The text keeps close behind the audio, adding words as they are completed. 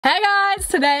Hey guys!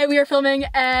 Today we are filming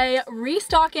a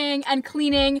restocking and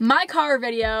cleaning my car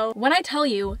video. When I tell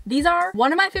you, these are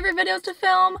one of my favorite videos to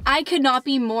film, I could not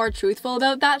be more truthful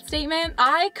about that statement.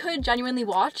 I could genuinely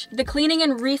watch the cleaning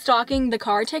and restocking the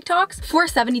car TikToks for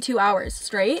 72 hours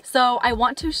straight. So I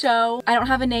want to show, I don't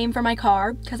have a name for my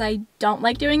car because I don't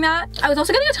like doing that. I was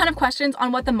also getting a ton of questions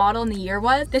on what the model and the year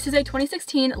was. This is a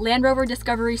 2016 Land Rover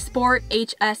Discovery Sport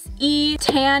HSE,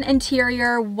 tan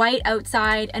interior, white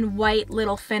outside, and white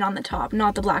little fin on the top,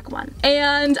 not the black one.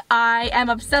 And I am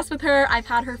obsessed with her. I've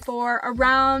had her for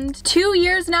around 2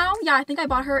 years now. Yeah, I think I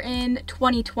bought her in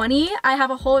 2020. I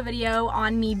have a whole video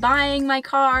on me buying my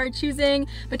car, choosing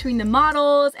between the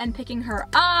models and picking her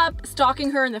up,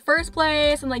 stocking her in the first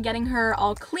place, and like getting her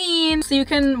all clean. So you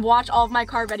can watch all of my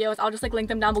car videos. I'll just like link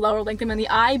them down below or link them in the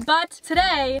eye. But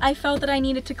today I felt that I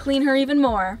needed to clean her even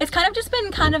more. It's kind of just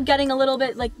been getting a little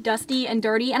bit like dusty and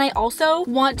dirty, and I also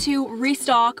want to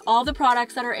restock all the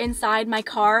products that are inside my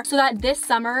car so that this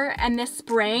summer and this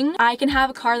spring I can have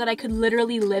a car that I could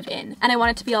literally live in. And I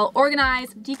want it to be all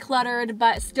organized, decluttered,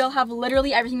 but still have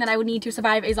literally everything that I would need to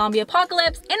survive a zombie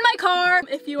apocalypse in my car.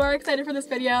 If you are excited for this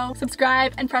video,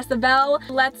 subscribe and press the bell.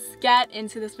 Let's get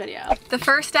into this video. The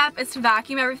first step is to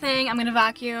vacuum everything. I'm gonna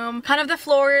vacuum kind of the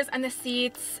floors and the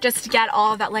seats just to get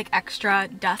all of that like extra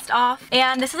dust off.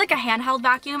 And this is like a handheld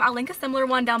vacuum. I'll link a similar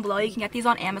one down below. You can get these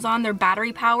on Amazon. They're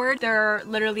battery powered. They're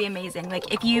literally amazing.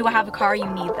 Like if you have a car, you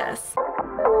need this.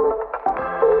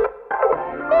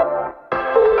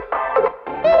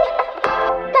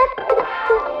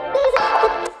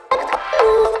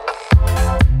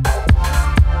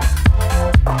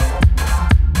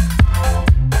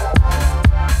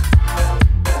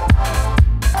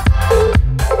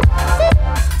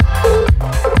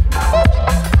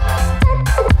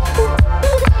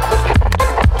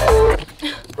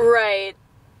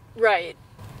 Right.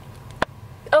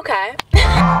 Okay.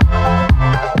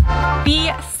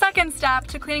 The second step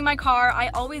to cleaning my car, I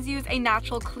always use a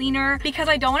natural cleaner because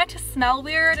I don't want it to smell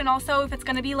weird, and also if it's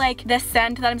gonna be like this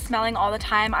scent that I'm smelling all the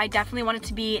time, I definitely want it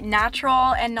to be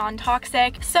natural and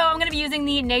non-toxic. So I'm gonna be using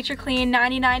the Nature Clean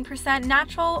 99%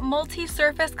 natural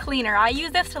multi-surface cleaner. I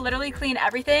use this to literally clean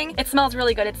everything. It smells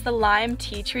really good. It's the lime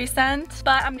tea tree scent,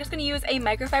 but I'm just gonna use a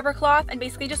microfiber cloth and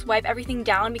basically just wipe everything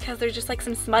down because there's just like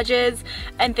some smudges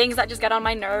and things that just get on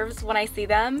my nerves when I see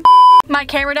them. My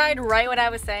camera died right when I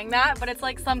was saying that, but it's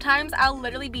like sometimes I'll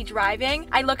literally be driving,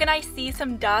 I look and I see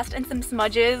some dust and some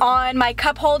smudges on my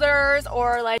cup holders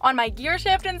or like on my gear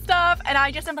shift and stuff, and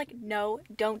I just am like, no,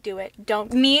 don't do it.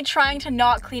 Don't. Me trying to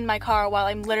not clean my car while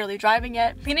I'm literally driving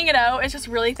it, cleaning it out is just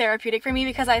really therapeutic for me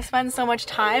because I spend so much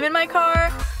time in my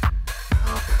car.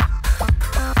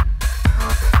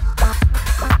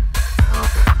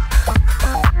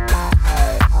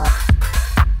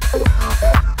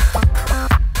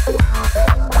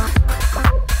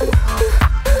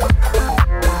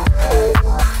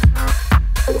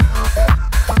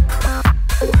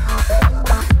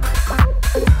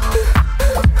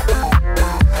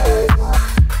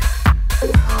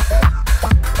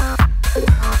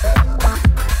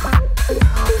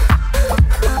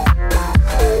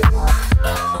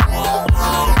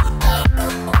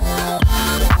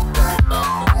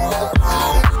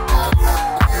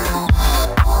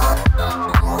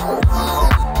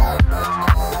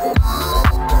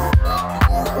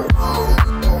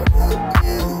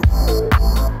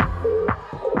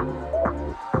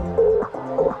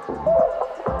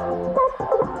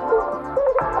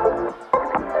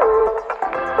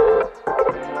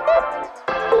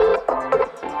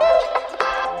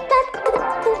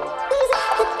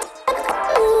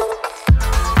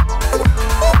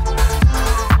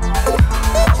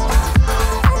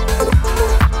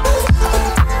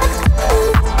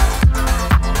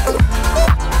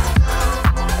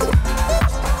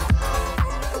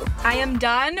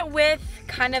 Done with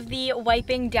kind of the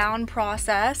wiping down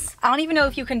process. I don't even know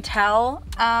if you can tell.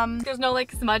 There's no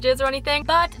like smudges or anything,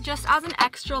 but just as an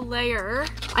extra layer,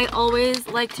 I always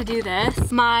like to do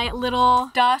this. My little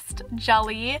dust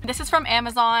jelly. This is from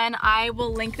Amazon. I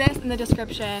will link this in the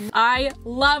description. I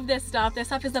love this stuff. This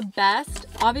stuff is the best.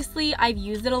 Obviously, I've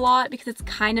used it a lot because it's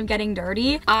kind of getting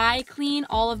dirty. I clean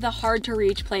all of the hard to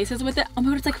reach places with it. Oh my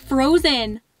god, it's like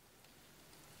frozen.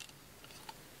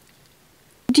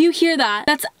 Do you hear that?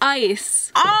 That's ice.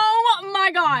 Oh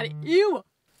my god, ew.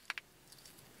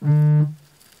 Ah!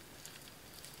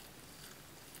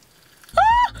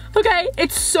 Okay,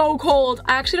 it's so cold.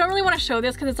 I actually don't really want to show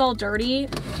this because it's all dirty,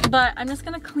 but I'm just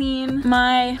gonna clean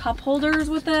my cup holders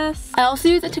with this. I also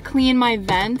use it to clean my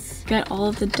vents, get all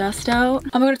of the dust out.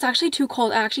 Oh my god, it's actually too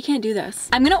cold. I actually can't do this.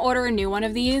 I'm gonna order a new one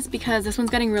of these because this one's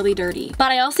getting really dirty.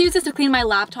 But I also use this to clean my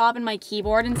laptop and my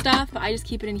keyboard and stuff, but I just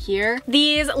keep it in here.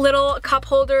 These little cup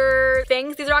holder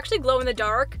things, these are actually glow in the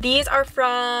dark. These are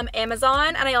from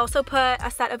Amazon, and I also put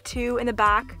a set of 2 in the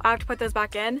back. I have to put those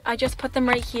back in. I just put them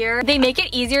right here. They make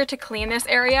it easier to clean this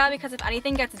area because if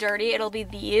anything gets dirty, it'll be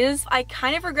these. I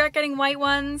kind of regret getting white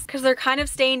ones because they're kind of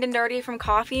stained and dirty from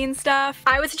coffee and stuff.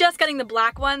 I would suggest getting the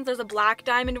black ones. There's a black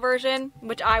diamond version,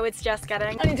 which I would suggest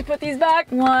getting. I need to put these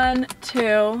back. 1,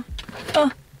 2.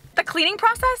 Oh. The cleaning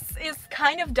process is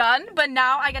kind of done, but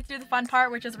now I get to do the fun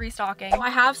part, which is restocking. I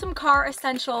have some car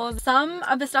essentials. Some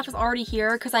of the stuff is already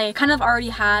here because I kind of already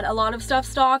had a lot of stuff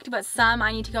stocked, but some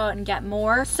I need to go out and get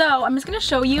more. So I'm just gonna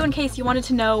show you in case you wanted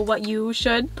to know what you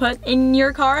should put in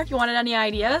your car if you wanted any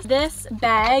ideas. This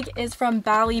bag is from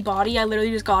Bally Body. I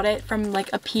literally just got it from like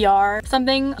a PR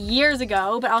something years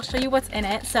ago, but I'll show you what's in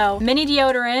it. So mini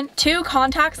deodorant, 2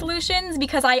 contact solutions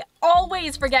because I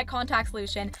always forget contact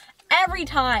solution. Every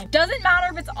time. Doesn't matter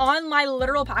if it's on my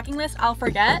literal packing list, I'll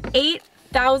forget.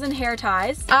 8,000 hair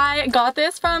ties. I got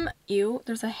this from, ew,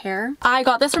 there's a hair. I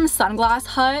got this from Sunglass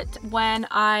Hut when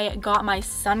I got my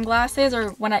sunglasses, or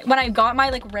when I got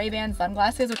my like Ray-Ban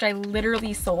sunglasses, which I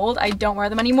literally sold. I don't wear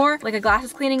them anymore. Like a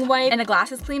glasses cleaning wipe and a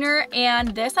glasses cleaner.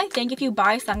 And this, I think if you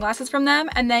buy sunglasses from them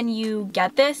and then you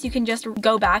get this, you can just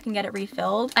go back and get it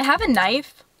refilled. I have a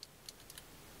knife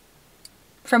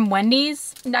from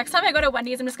Wendy's. Next time I go to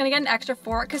Wendy's, I'm just gonna get an extra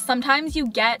fork because sometimes you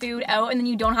get food out and then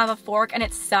you don't have a fork and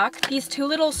it sucks. These 2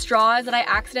 little straws that I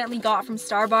accidentally got from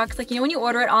Starbucks, like you know when you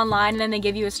order it online and then they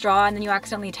give you a straw and then you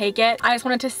accidentally take it? I just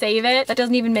wanted to save it. That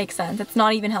doesn't even make sense. It's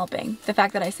not even helping, the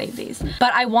fact that I saved these.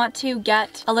 But I want to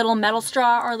get a little metal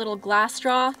straw or a little glass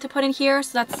straw to put in here,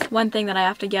 so that's one thing that I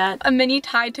have to get. A mini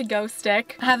Tide to Go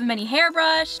stick. I have a mini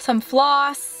hairbrush, some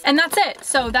floss, and that's it.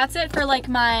 So that's it for like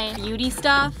my beauty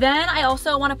stuff. Then I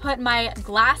also want to put my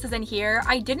glasses in here.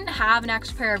 I didn't have an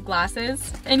extra pair of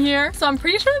glasses in here, so I'm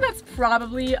pretty sure that's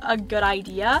probably a good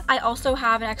idea. I also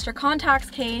have an extra contacts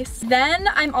case. Then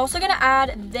I'm also gonna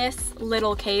add this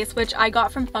little case, which I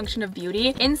got from Function of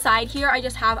Beauty. Inside here, I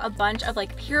just have a bunch of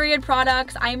like period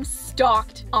products. I'm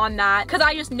stocked on that because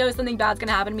I just know something bad's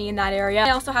gonna happen to me in that area.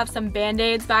 I also have some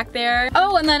band-aids back there.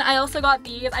 Oh, and then I also got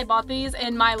these. I bought these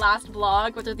in my last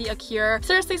vlog, which are the Acure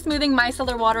Seriously Smoothing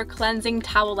Micellar Water Cleansing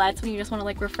Towelettes when you just want to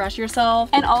like refresh yourself.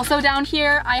 And also down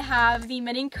here, I have the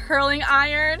mini curling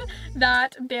iron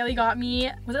that Bailey got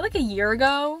me, was it like a year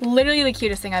ago? Literally the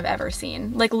cutest thing I've ever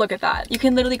seen. Like, look at that. You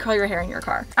can literally curl your hair in your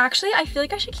car. Actually, I feel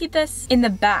like I should keep this in the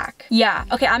back. Yeah,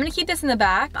 okay, I'm gonna keep this in the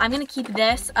back. I'm gonna keep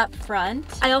this up front.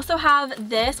 I also have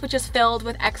this, which is filled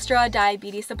with extra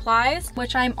diabetes supplies,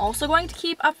 which I'm also going to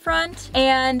keep up front.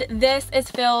 And this is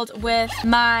filled with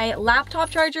my laptop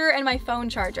charger and my phone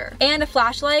charger, and a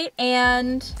flashlight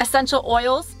and essential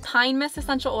oils. Pine Mist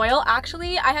essential oil.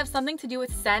 Actually, I have something to do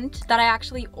with scent that I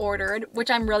actually ordered,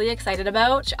 which I'm really excited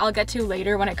about, which I'll get to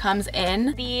later when it comes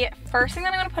in. The first thing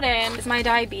that I'm gonna put in is my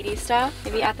diabetes stuff,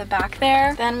 maybe at the back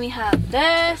there. Then we have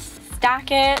this.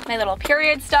 Stack it, my little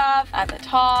period stuff at the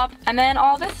top, and then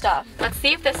all this stuff. Let's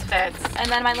see if this fits.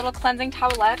 And then my little cleansing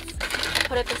towelettes,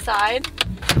 put it aside.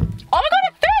 Oh my god,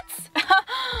 it fits!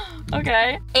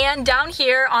 Okay. And down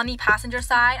here on the passenger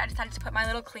side, I decided to put my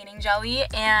little cleaning jelly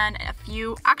and a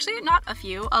few, actually not a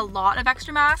few, a lot of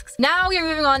extra masks. Now we are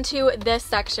moving on to this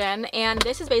section, and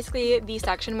this is basically the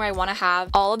section where I want to have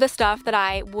all of the stuff that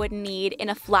I would need in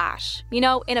a flash, you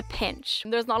know, in a pinch.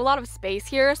 There's not a lot of space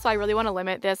here, so I really want to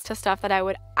limit this to stuff that I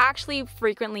would actually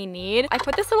frequently need. I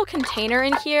put this little container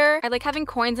in here. I like having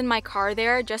coins in my car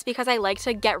there just because I like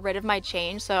to get rid of my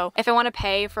change. So if I want to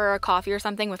pay for a coffee or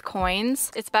something with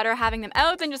coins, it's better having them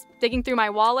out than just digging through my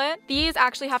wallet. These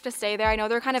actually have to stay there. I know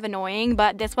they're kind of annoying,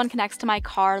 but this one connects to my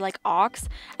car like aux,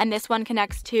 and this one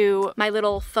connects to my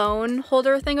little phone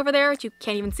holder thing over there, which you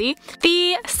can't even see.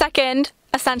 The second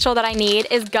essential that I need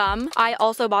is gum. I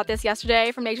also bought this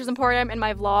yesterday from Nature's Emporium in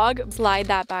my vlog. Slide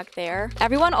that back there.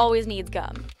 Everyone always needs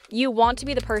gum. You want to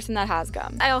be the person that has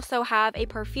gum. I also have a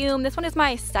perfume. This one is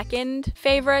my second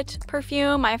favorite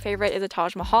perfume. My favorite is a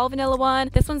Taj Mahal vanilla one.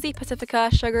 This one's the Pacifica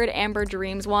Sugared Amber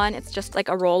Dreams one. It's just like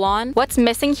a roll-on. What's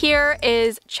missing here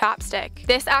is chapstick.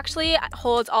 This actually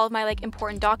holds all of my like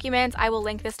important documents. I will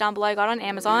link this down below. I got it on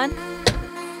Amazon.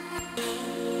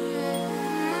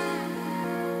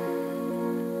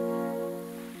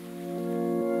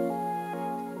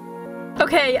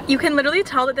 Okay, you can literally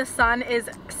tell that the sun is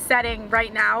setting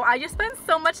right now. I just spent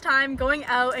so much time going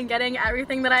out and getting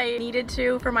everything that I needed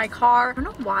to for my car. I don't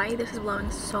know why this is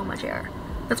blowing so much air.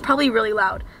 That's probably really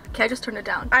loud. Okay, I just turned it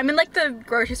down. I'm in like the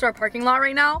grocery store parking lot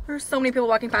right now. There's so many people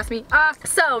walking past me.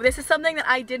 So this is something that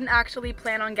I didn't actually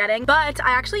plan on getting, but I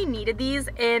actually needed these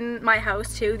in my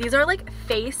house too. These are like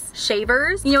face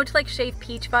shavers, you know, to like shave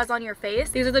peach fuzz on your face.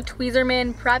 These are the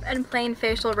Tweezerman Prep and Plain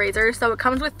Facial Razors. So it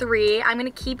comes with 3. I'm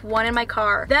gonna keep 1 in my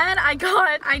car. Then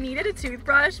I needed a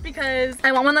toothbrush because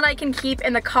I want one that I can keep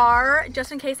in the car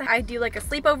just in case I do like a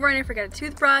sleepover and I forget a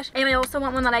toothbrush. And I also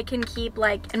want one that I can keep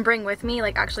like and bring with me,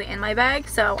 like actually in my bag.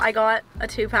 So I got a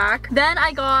 2-pack. Then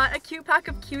I got a cute pack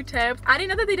of Q-tips. I didn't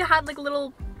know that they had like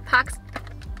little packs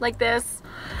like this.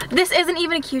 This isn't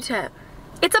even a Q-tip.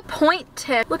 It's a point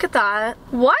tip. Look at that.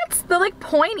 What? They're like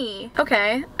pointy.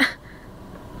 Okay.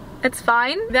 It's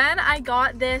fine. Then I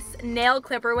got this nail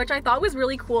clipper, which I thought was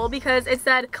really cool because it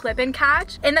said clip and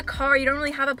catch. In the car, you don't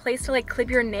really have a place to like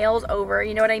clip your nails over,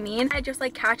 you know what I mean? It just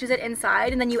like catches it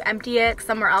inside and then you empty it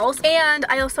somewhere else. And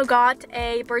I also got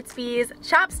a Burt's Bees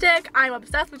chapstick. I'm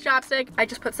obsessed with chapstick. I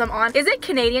just put some on. Is it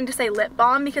Canadian to say lip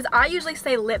balm? Because I usually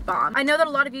say lip balm. I know that a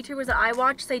lot of YouTubers that I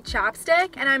watch say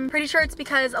chapstick, and I'm pretty sure it's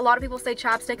because a lot of people say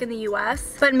chapstick in the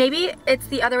US, but maybe it's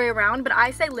the other way around, but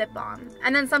I say lip balm.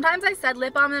 And then sometimes I said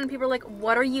lip balm and then people are like,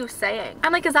 what are you saying?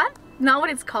 I'm like, is that not what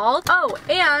it's called? Oh,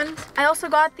 and I also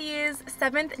got these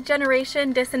 7th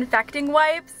generation disinfecting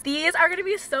wipes. These are gonna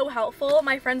be so helpful.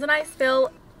 My friends and I spill.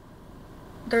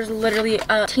 There's literally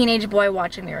a teenage boy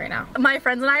watching me right now. My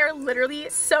friends and I are literally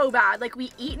so bad. Like,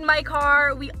 we eat in my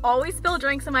car. We always spill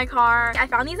drinks in my car. I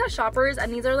found these at Shoppers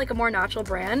and these are like a more natural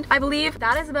brand. I believe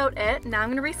that is about it. Now I'm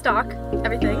gonna restock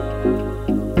everything.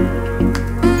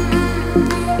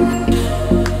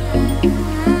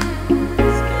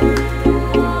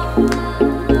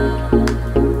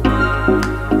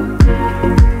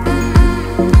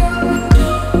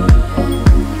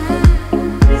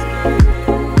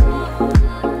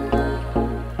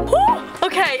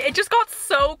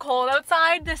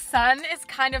 Outside, the sun is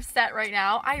kind of set right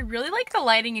now. I really like the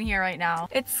lighting in here right now.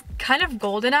 It's kind of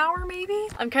golden hour maybe.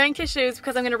 I'm carrying tissues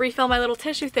because I'm gonna refill my little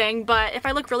tissue thing, but if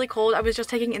I look really cold, I was just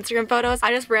taking Instagram photos.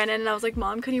 I just ran in and I was like,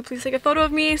 Mom, can you please take a photo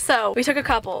of me? So we took a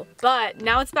couple, but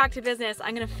now it's back to business.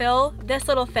 I'm gonna fill this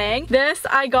little thing. This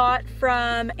I got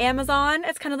from Amazon.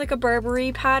 It's kind of like a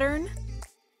Burberry pattern.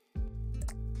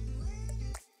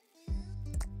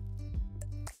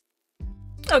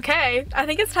 Okay, I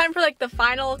think it's time for like the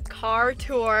final car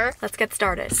tour. Let's get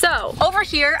started. So over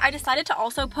here, I decided to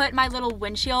also put my little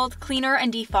windshield cleaner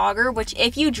and defogger, which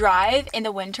if you drive in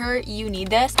the winter, you need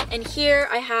this. And here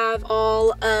I have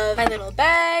all of my little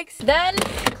bags. Then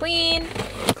clean,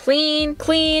 clean,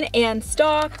 clean, and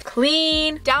stock,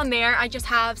 clean. Down there, I just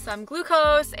have some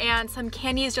glucose and some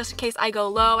candies just in case I go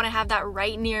low, and I have that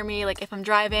right near me, like if I'm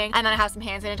driving. And then I have some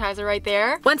hand sanitizer right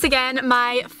there. Once again,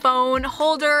 my phone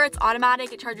holder, it's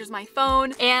automatic. It charges my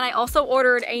phone. And I also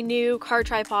ordered a new car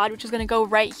tripod, which is gonna go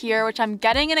right here, which I'm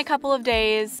getting in a couple of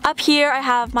days. Up here, I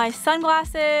have my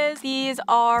sunglasses. These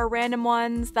are random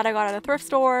ones that I got at a thrift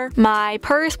store. My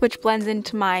purse, which blends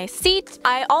into my seat.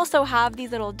 I also have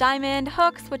these little diamond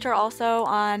hooks, which are also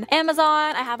on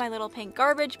Amazon. I have my little pink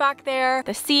garbage back there.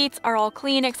 The seats are all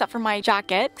clean except for my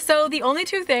jacket. So the only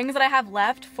 2 things that I have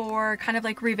left for kind of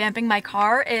like revamping my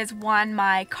car is 1,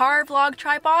 my car vlog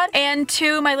tripod, and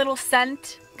 2, my little scent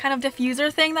kind of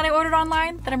diffuser thing that I ordered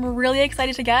online that I'm really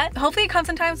excited to get. Hopefully it comes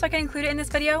in time so I can include it in this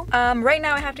video. Right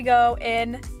now I have to go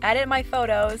in, edit my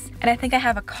photos, and I think I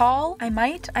have a call. I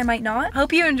might not.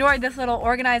 Hope you enjoyed this little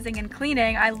organizing and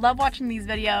cleaning. I love watching these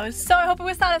videos, so I hope it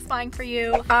was satisfying for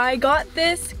you. I got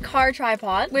this car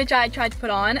tripod, which I tried to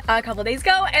put on a couple days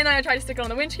ago, and then I tried to stick it on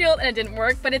the windshield and it didn't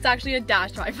work, but it's actually a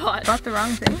dash tripod. Got the wrong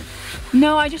thing?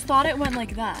 No, I just thought it went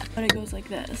like that, but it goes like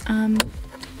this.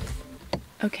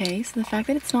 Okay, so the fact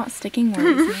that it's not sticking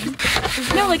worries me.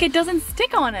 No, like it doesn't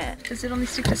stick on it. Does it only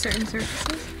stick to certain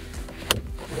surfaces?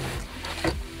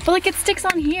 But like it sticks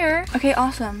on here. Okay,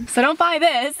 awesome. So don't buy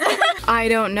this. I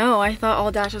don't know. I thought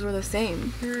all dashes were the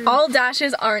same. All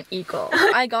dashes aren't equal.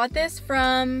 I got this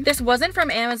from, this wasn't from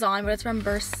Amazon, but it's from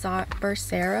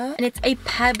Bursera. And it's a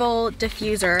pebble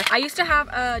diffuser. I used to have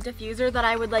a diffuser that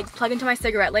I would like plug into my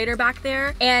cigarette lighter back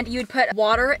there. And you would put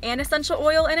water and essential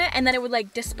oil in it. And then it would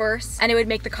like disperse and it would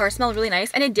make the car smell really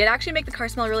nice. And it did actually make the car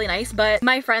smell really nice. But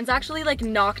my friends actually like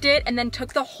knocked it and then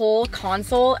took the whole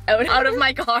console out of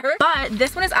my car. But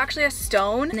this one is actually a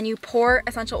stone, and then you pour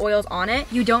essential oils on it.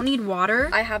 You don't need water.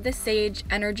 I have this Sage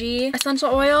Energy essential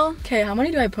oil. Okay, how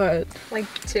many do I put? Like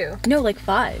 2. No, like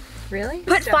 5. Really?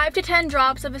 Put 5 to 10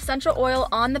 drops of essential oil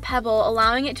on the pebble,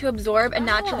 allowing it to absorb and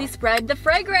naturally spread the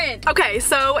fragrance. Okay,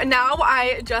 so now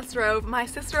I just drove my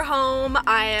sister home.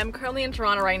 I am currently in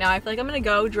Toronto right now. I feel like I'm gonna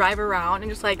go drive around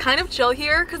and just like kind of chill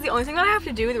here because the only thing that I have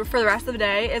to do for the rest of the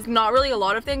day is not really a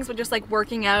lot of things, but just like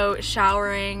working out,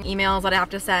 showering, emails that I have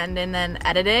to send, and then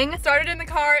editing. Started in the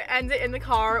car, ended in the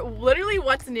car. Literally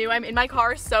what's new? I'm in my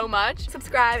car so much.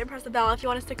 Subscribe and press the bell if you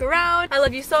want to stick around. I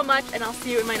love you so much, and I'll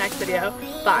see you in my next video.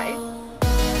 Bye.